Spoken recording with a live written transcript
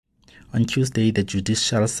On Tuesday, the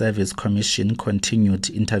Judicial Service Commission continued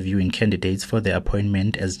interviewing candidates for their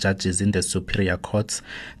appointment as judges in the superior courts.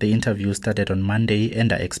 The interviews started on Monday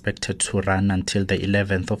and are expected to run until the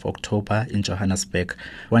 11th of October in Johannesburg.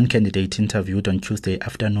 One candidate interviewed on Tuesday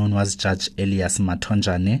afternoon was Judge Elias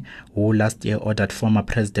Matonjane, who last year ordered former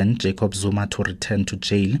President Jacob Zuma to return to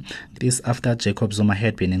jail. This after Jacob Zuma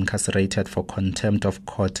had been incarcerated for contempt of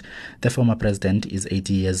court. The former president is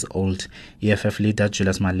 80 years old. EFF leader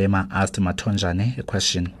Julius Malema asked Matonjane a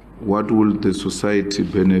question. What will the society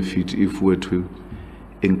benefit if we were to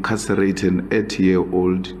incarcerate an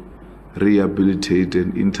 80-year-old, rehabilitate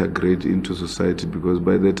and integrate into society? Because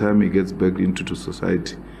by the time he gets back into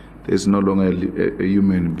society, there's no longer a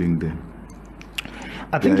human being there.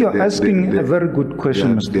 I think you're asking a very good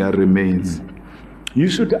question, Mr. There remains. You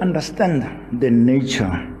should understand the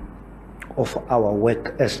nature of our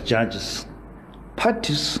work as judges.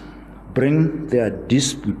 Parties bring their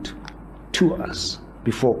dispute to us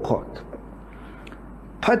before court.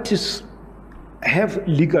 Parties have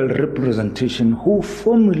legal representation who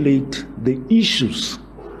formulate the issues,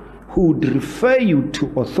 who would refer you to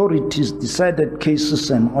authorities, decided cases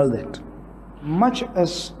and all that. Much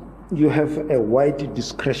as you have a wide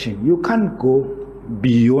discretion, you can't go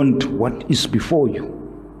beyond what is before you.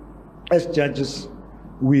 As judges,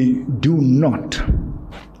 we do not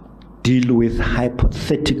deal with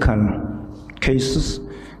hypothetical cases.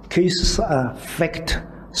 Cases are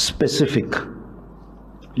fact-specific.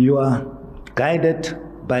 You are guided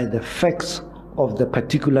by the facts of the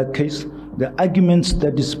particular case, the arguments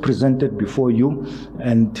that is presented before you,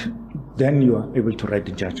 and then you are able to write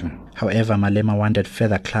a judgment. However, Malema wanted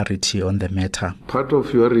further clarity on the matter. Part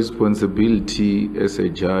of your responsibility as a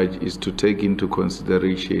judge is to take into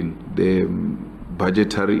consideration the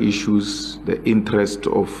budgetary issues, the interest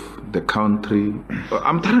of the country.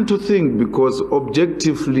 I'm trying to think, because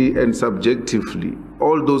objectively and subjectively,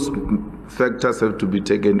 all those factors have to be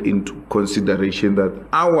taken into consideration, that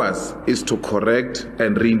ours is to correct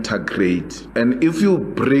and reintegrate. And if you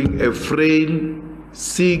bring a frail,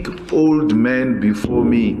 sick old man before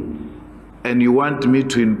me and you want me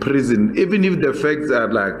to imprison, even if the facts are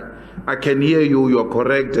like, I can hear you, you're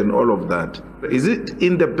correct and all of that, is it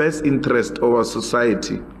in the best interest of our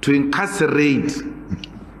society to incarcerate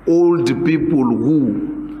old people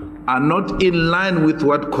who are not in line with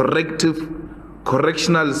what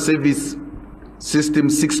correctional service system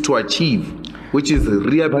seeks to achieve, which is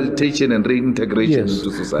rehabilitation and reintegration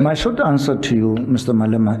into society? My short answer to you, Mr.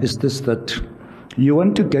 Malema, is this: that you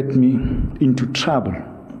want to get me into trouble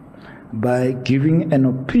by giving an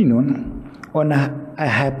opinion on a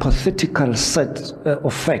hypothetical set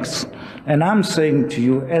of facts. And I'm saying to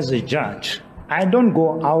you, as a judge, I don't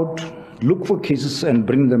go out, look for cases and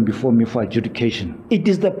bring them before me for adjudication. It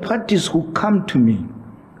is the parties who come to me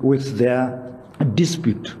with their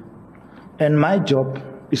dispute, and my job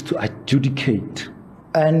is to adjudicate.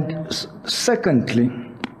 And secondly,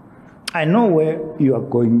 I know where you are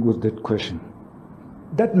going with that question.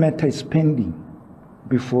 That matter is pending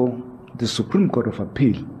before the Supreme Court of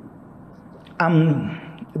Appeal.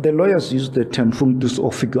 The lawyers use the term functus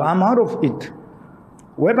officio. I'm out of it.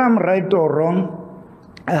 Whether I'm right or wrong,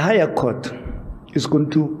 a higher court is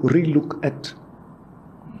going to relook at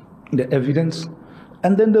the evidence,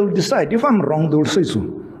 and then they'll decide. If I'm wrong, they'll say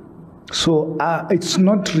so. So it's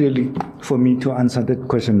not really for me to answer that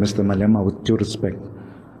question, Mr. Malema, with due respect.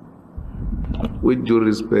 With due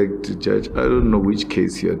respect, Judge, I don't know which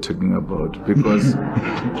case you're talking about, because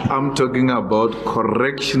I'm talking about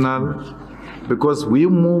correctional, because we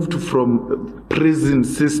moved from prison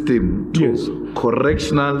system to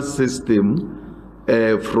correctional system,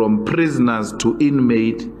 from prisoners to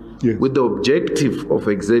inmate, with the objective of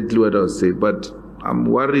exactly what I was saying. But I'm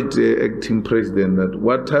worried, acting president, that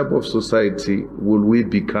what type of society will we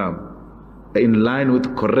become in line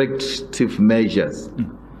with corrective measures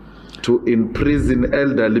to imprison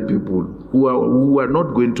elderly people who are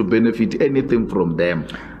not going to benefit anything from them?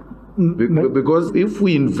 Because if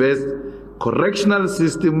we invest, correctional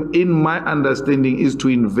system, in my understanding, is to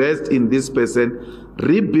invest in this person,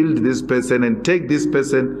 rebuild this person, and take this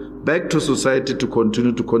person back to society to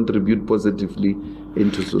continue to contribute positively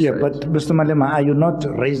into society. Yeah, but Mr. Malema, are you not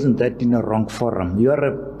raising that in a wrong forum? You are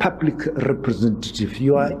a public representative.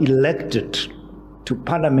 You are elected to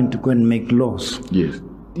Parliament to go and make laws. Yes.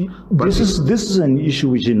 This is an issue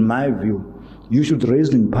which, in my view, you should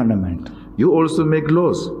raise in Parliament. You also make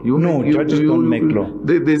laws. Judges don't make law.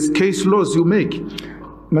 There's case laws you make.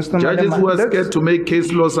 Mr. Judges Malema, who are scared to make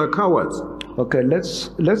case laws are cowards. Okay,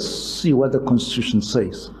 let's see what the Constitution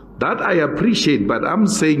says. That I appreciate, but I'm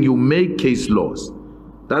saying you make case laws.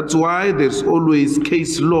 That's why there's always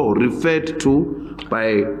case law referred to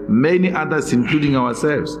by many others, including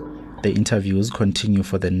ourselves. The interviews continue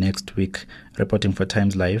for the next week. Reporting for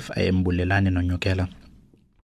Times Live, I am Bulelani Nonyokela.